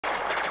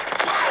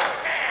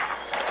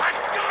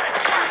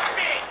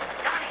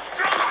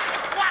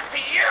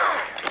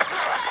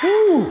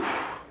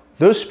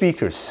Those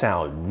speakers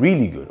sound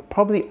really good,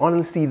 probably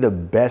honestly the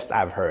best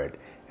I've heard.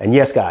 And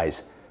yes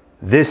guys,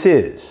 this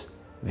is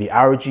the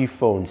ROG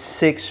Phone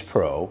 6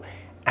 Pro,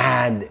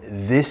 and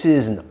this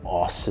is an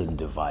awesome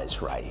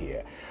device right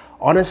here.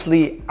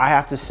 Honestly, I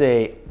have to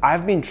say,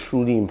 I've been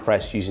truly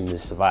impressed using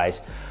this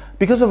device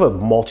because of a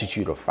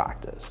multitude of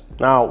factors.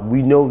 Now,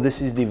 we know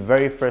this is the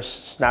very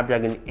first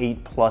Snapdragon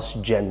 8 Plus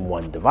Gen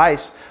 1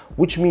 device,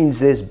 which means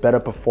there's better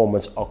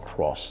performance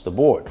across the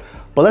board.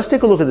 But let's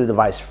take a look at the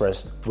device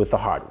first with the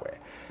hardware.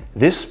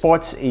 This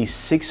sports a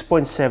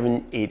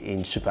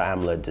 6.78-inch Super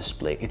AMOLED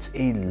display. It's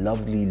a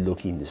lovely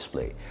looking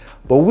display.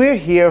 But we're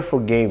here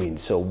for gaming,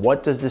 so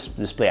what does this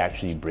display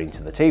actually bring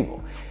to the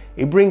table?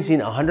 It brings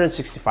in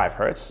 165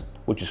 Hz,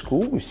 which is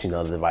cool. We've seen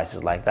other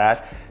devices like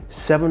that.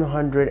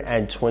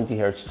 720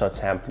 Hz touch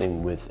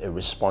sampling with a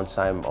response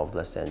time of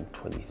less than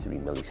 23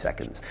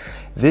 milliseconds.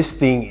 This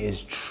thing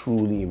is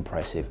truly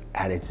impressive,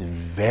 and it's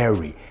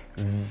very,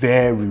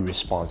 very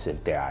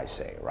responsive, dare I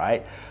say,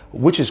 right?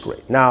 Which is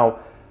great. Now,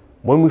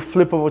 when we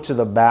flip over to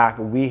the back,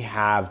 we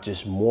have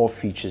just more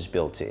features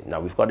built in. Now,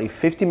 we've got a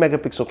 50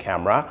 megapixel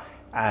camera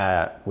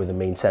with a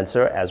main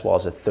sensor, as well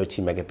as a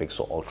 13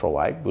 megapixel ultra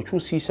wide, which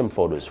we'll see some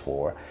photos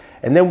for.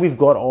 And then we've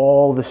got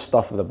all this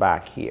stuff in the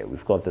back here.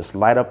 We've got this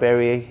light up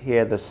area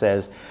here that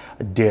says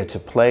Dare to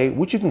Play,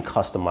 which you can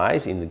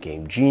customize in the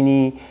game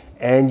Genie.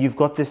 And you've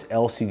got this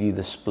LCD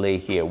display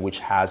here, which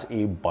has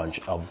a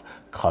bunch of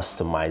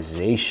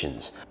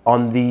customizations.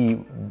 On the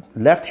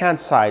left-hand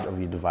side of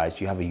your device,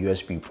 you have a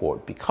USB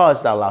port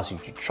because that allows you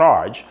to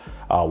charge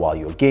while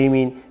you're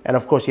gaming. And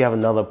of course, you have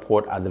another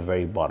port at the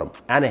very bottom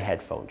and a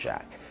headphone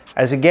jack.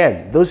 As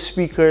again, those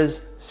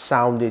speakers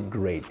sounded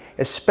great,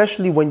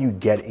 especially when you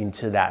get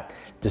into that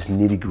just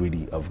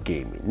nitty-gritty of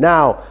gaming.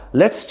 Now,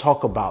 let's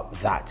talk about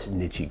that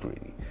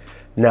nitty-gritty.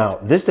 Now,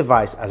 this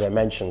device, as I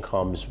mentioned,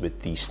 comes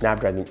with the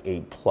Snapdragon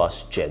 8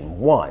 Plus Gen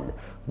 1,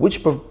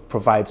 which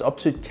provides up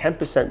to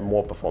 10%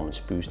 more performance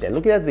boost. And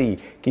looking at the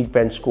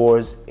Geekbench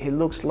scores, it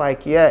looks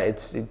like, yeah,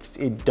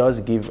 it does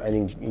give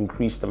an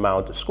increased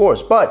amount of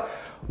scores. But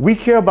we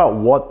care about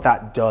what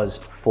that does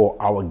for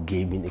our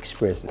gaming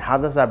experience and how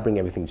does that bring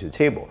everything to the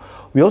table.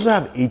 We also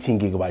have 18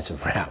 gigabytes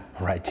of RAM,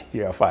 right?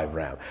 DDR5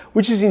 RAM,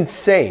 which is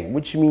insane,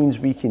 which means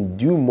we can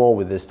do more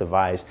with this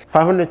device.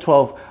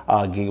 512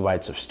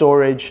 gigabytes of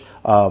storage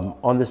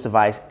on this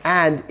device,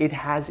 and it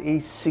has a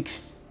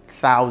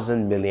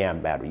 6,000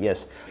 milliamp battery,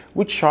 yes,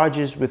 which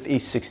charges with a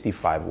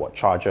 65 watt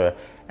charger.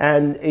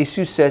 And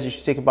Asus says it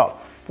should take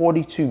about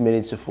 42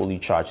 minutes to fully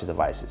charge the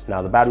devices.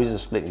 Now, the batteries are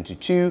split into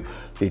two.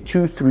 They're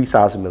two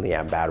 3,000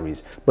 milliamp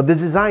batteries, but the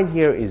design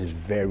here is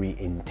very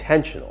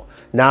intentional.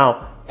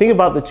 Now, think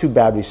about the two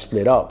batteries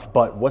split up,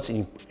 but what's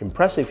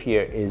impressive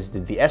here is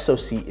that the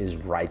SoC is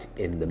right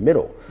in the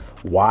middle.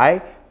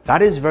 Why?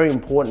 That is very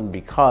important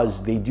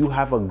because they do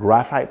have a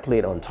graphite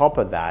plate on top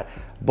of that,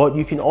 but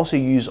you can also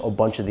use a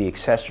bunch of the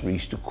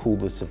accessories to cool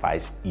this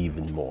device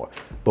even more.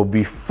 But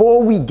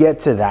before we get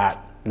to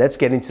that, let's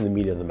get into the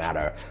meat of the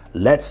matter.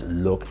 Let's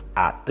look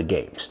at the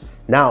games.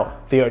 Now,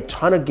 there are a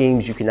ton of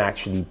games you can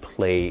actually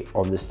play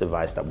on this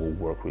device that will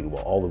work really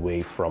well, all the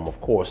way from, of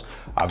course,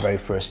 our very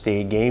first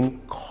day game,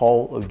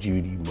 Call of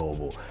Duty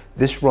Mobile.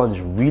 This runs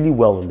really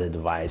well on the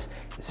device.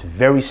 It's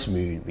very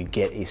smooth. We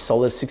get a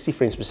solid 60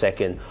 frames per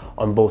second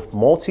on both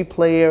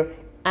multiplayer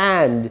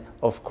and,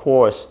 of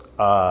course,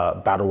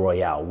 Battle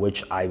Royale,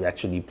 which I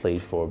actually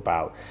played for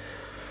about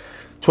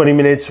 20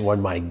 minutes,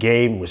 won my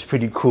game, was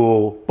pretty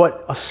cool,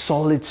 but a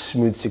solid,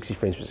 smooth 60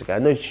 frames per second. I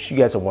know you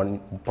guys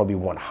probably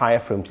want higher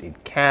frames.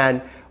 It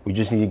can. We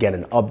just need to get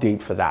an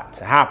update for that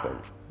to happen.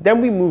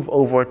 Then we move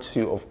over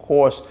to, of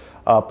course,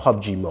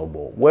 PUBG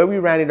Mobile, where we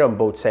ran it on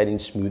both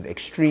settings, Smooth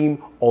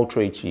Extreme,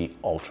 Ultra HD,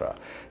 Ultra.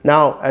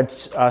 Now, at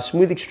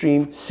Smooth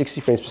Extreme,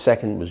 60 frames per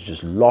second was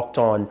just locked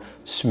on,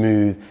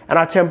 smooth, and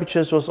our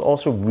temperatures was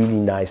also really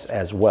nice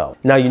as well.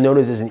 Now, you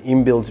notice there's an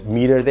inbuilt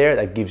meter there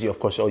that gives you, of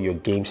course, all your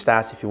game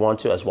stats if you want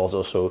to, as well as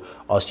also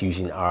us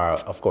using our,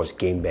 of course,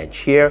 game bench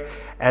here.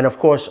 And of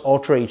course,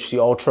 Ultra HD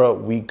Ultra,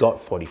 we got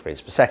 40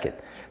 frames per second.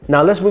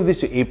 Now let's move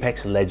this to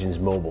Apex Legends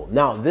Mobile.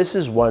 Now this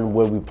is one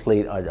where we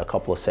played a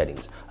couple of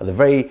settings. The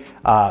very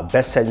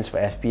best settings for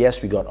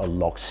FPS, we got a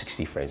locked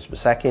 60 frames per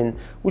second,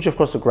 which of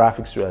course the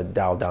graphics were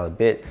dialed down a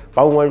bit.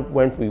 But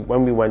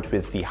when we went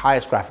with the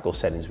highest graphical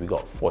settings, we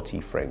got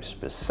 40 frames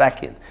per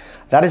second.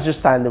 That is just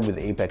standard with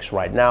Apex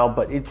right now,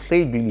 but it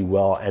played really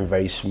well and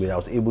very smooth. I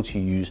was able to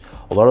use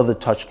a lot of the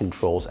touch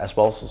controls as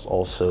well as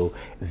also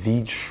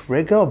the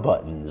trigger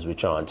buttons,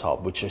 which are on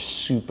top, which are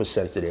super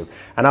sensitive.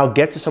 And I'll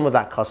get to some of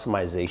that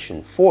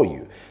customization for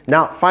you.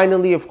 Now,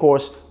 finally, of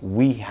course,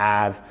 we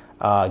have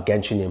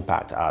Genshin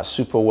Impact,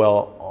 super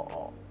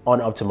well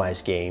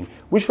unoptimized game,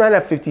 which ran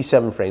at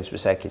 57 frames per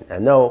second. I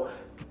know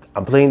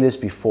I'm playing this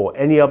before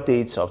any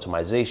updates,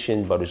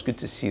 optimization, but it's good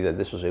to see that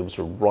this was able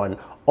to run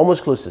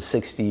almost close to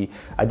 60.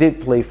 I did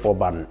play for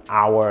about an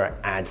hour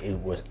and it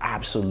was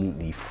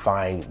absolutely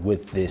fine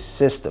with this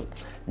system.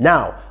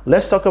 Now,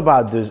 let's talk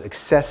about those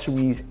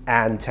accessories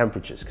and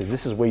temperatures, because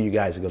this is where you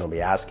guys are gonna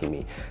be asking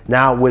me.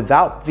 Now,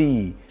 without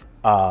the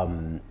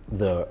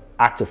the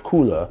active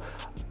cooler,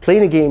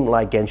 playing a game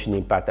like Genshin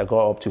Impact, I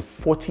got up to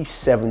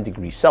 47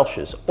 degrees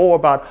Celsius or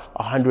about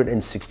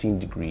 116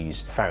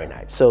 degrees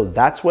Fahrenheit. So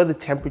that's where the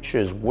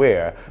temperatures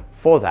were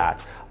for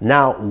that.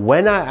 Now,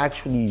 when I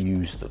actually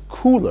use the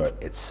cooler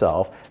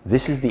itself,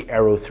 this is the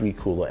Aero 3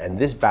 cooler, and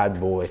this bad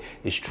boy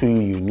is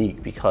truly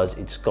unique because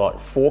it's got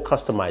 4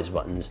 customized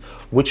buttons,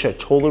 which are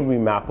totally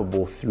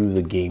remappable through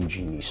the Game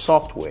Genie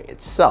software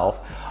itself.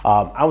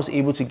 I was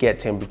able to get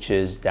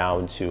temperatures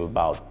down to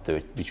about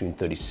between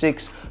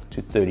 36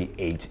 to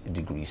 38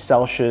 degrees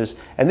Celsius,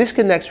 and this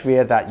connects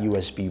via that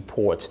USB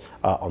port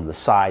on the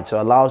side, so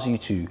it allows you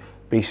to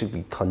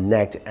basically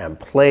connect and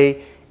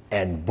play,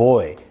 and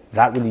boy,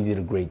 that really did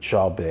a great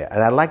job there.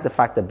 And I like the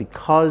fact that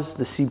because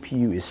the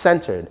CPU is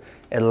centered,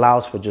 it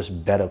allows for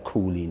just better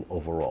cooling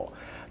overall.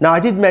 Now, I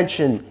did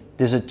mention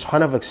there's a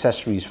ton of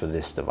accessories for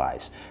this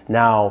device.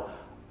 Now,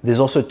 there's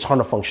also a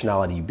ton of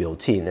functionality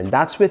built in, and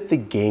that's with the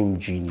Game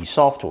Genie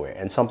software,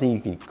 and something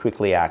you can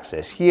quickly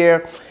access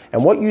here.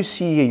 And what you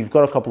see here, you've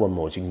got a couple of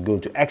modes. You can go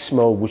into X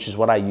mode, which is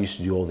what I use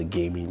to do all the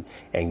gaming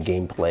and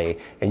gameplay,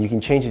 and you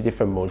can change the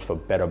different modes for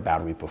better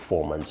battery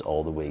performance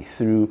all the way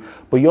through.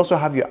 But you also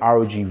have your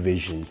ROG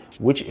Vision,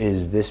 which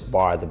is this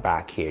bar at the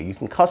back here. You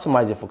can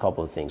customize it for a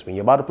couple of things. When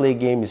you're about to play a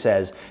game, it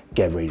says,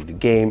 get ready to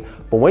game.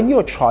 But when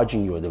you're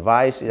charging your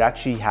device, it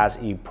actually has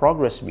a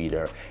progress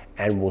meter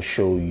and will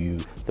show you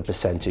the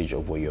percentage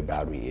of where your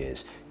battery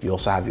is. You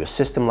also have your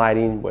system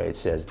lighting where it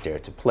says dare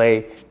to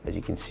play. As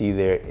you can see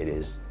there, it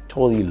is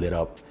totally lit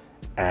up,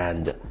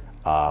 and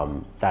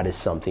that is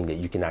something that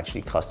you can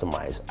actually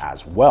customize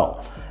as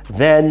well.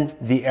 Then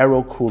the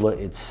Aero cooler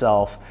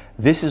itself,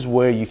 this is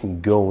where you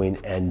can go in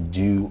and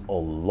do a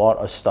lot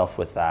of stuff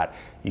with that.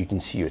 You can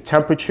see your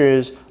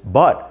temperatures,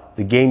 but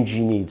the Game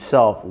Genie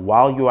itself,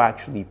 while you're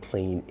actually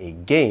playing a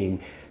game,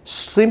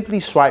 simply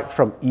swipe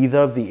from either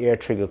of the air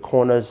trigger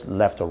corners,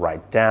 left or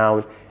right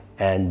down,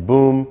 and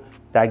boom,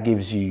 that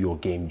gives you your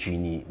Game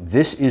Genie.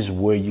 This is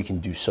where you can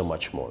do so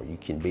much more. You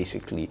can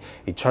basically,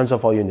 it turns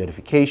off all your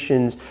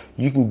notifications.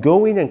 You can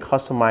go in and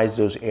customize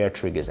those air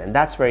triggers, and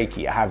that's very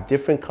key. I have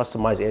different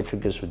customized air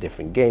triggers for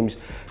different games.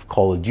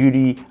 Call of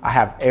Duty, I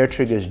have air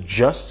triggers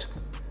just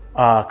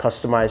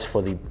customized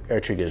for the air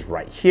triggers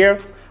right here.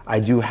 I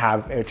do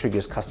have air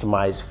triggers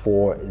customized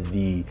for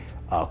the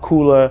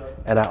cooler,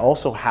 and I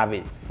also have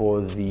it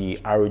for the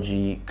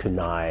ROG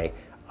Kunai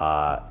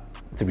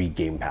 3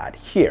 gamepad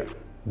here,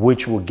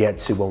 which we'll get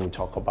to when we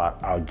talk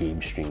about our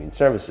game streaming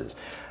services.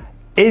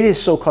 It is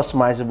so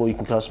customizable. You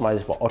can customize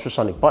it for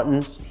ultrasonic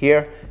buttons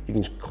here. You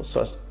can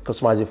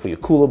customize it for your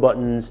cooler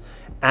buttons,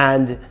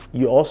 and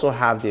you also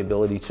have the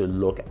ability to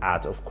look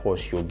at, of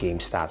course, your game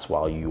stats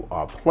while you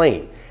are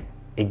playing.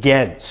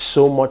 Again,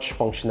 so much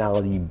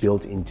functionality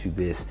built into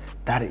this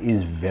that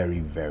is very,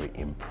 very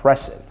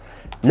impressive.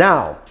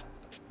 Now,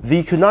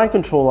 the Kunai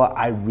controller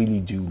I really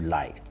do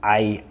like.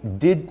 I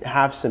did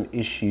have some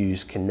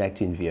issues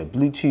connecting via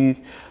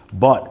Bluetooth,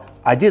 but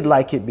I did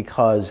like it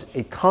because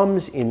it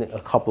comes in a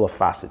couple of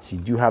facets. You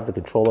do have the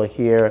controller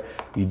here,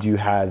 you do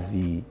have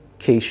the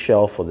case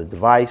shell for the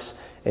device,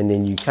 and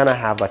then you kind of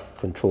have like a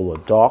controller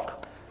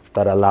dock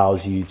that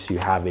allows you to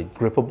have it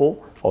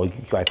grippable, or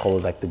I call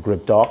it like the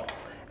grip dock.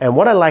 And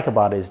what I like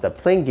about it is that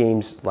playing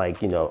games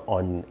like,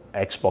 on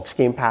Xbox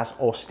Game Pass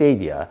or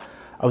Stadia,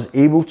 I was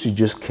able to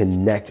just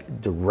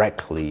connect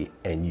directly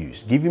and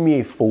use, giving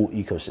me a full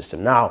ecosystem.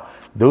 Now,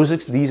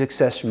 these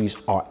accessories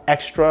are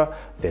extra.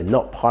 They're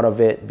not part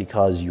of it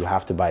because you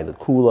have to buy the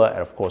cooler and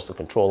of course the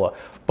controller.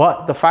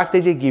 But the fact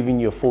that they're giving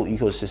you a full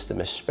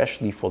ecosystem,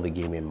 especially for the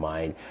game in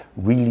mind,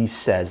 really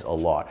says a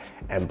lot.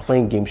 And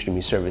playing game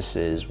streaming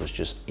services was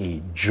just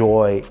a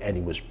joy, and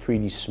it was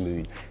pretty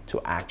smooth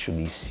to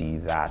actually see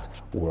that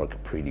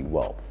work pretty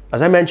well.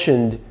 As I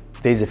mentioned,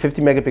 there's a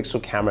 50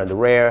 megapixel camera in the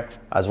rear,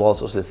 as well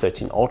as also the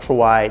 13 ultra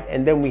wide,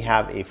 and then we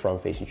have a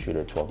front-facing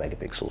shooter at 12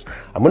 megapixels.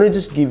 I'm gonna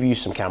just give you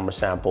some camera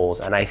samples,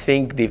 and I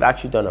think they've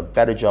actually done a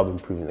better job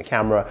improving the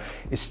camera.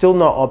 It's still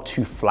not up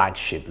to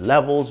flagship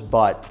levels,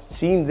 but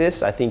seeing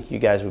this, I think you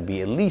guys would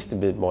be at least a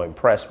bit more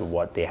impressed with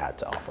what they had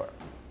to offer.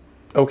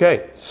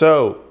 Okay,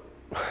 so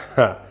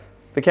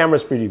the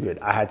camera's pretty good.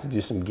 I had to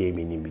do some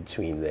gaming in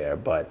between there,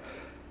 but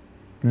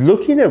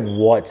looking at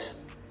what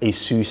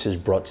Asus has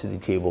brought to the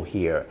table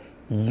here,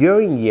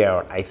 year in, year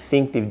out, I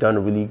think they've done a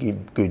really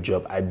good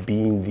job at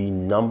being the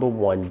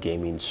 #1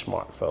 gaming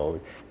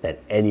smartphone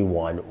that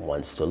anyone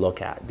wants to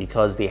look at,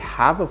 because they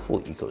have a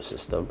full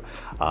ecosystem.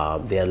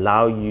 They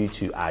allow you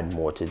to add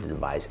more to the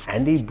device,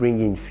 and they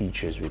bring in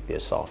features with their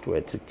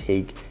software to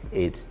take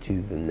it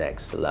to the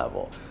next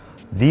level.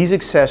 These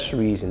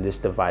accessories in this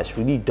device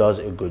really does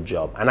a good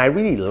job, and I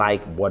really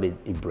like what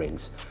it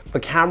brings. The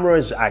camera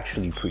is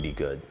actually pretty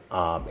good.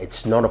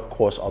 It's not, of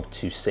course, up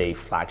to, say,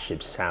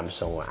 flagship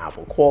Samsung or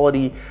Apple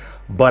quality,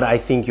 but I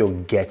think you're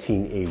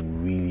getting a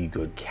really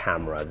good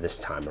camera this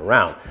time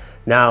around.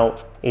 Now,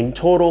 in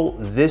total,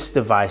 this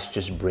device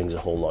just brings a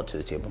whole lot to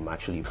the table. I'm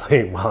actually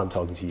playing while I'm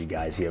talking to you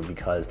guys here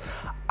because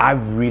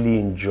I've really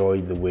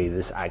enjoyed the way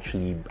this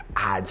actually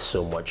adds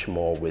so much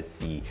more with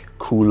the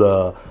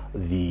cooler,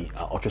 the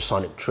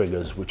ultrasonic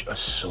triggers, which are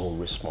so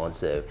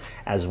responsive,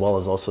 as well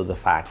as also the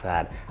fact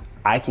that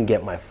I can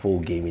get my full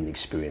gaming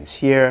experience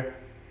here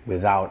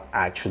without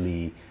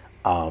actually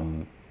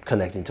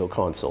connecting to a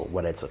console,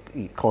 whether it's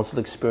a console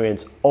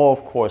experience or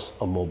of course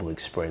a mobile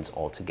experience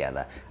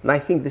altogether. And I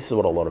think this is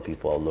what a lot of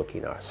people are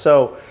looking at.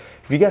 So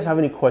if you guys have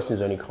any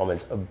questions or any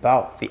comments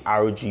about the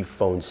ROG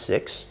Phone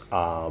 6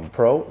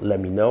 Pro, let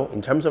me know.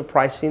 In terms of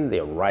pricing,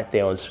 they're right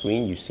there on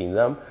screen, you've seen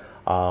them.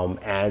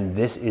 And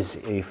this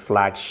is a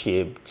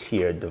flagship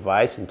tier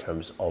device in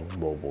terms of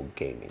mobile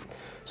gaming.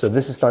 So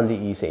this is Thunder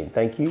E saying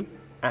thank you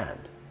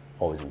and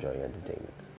always enjoy your entertainment.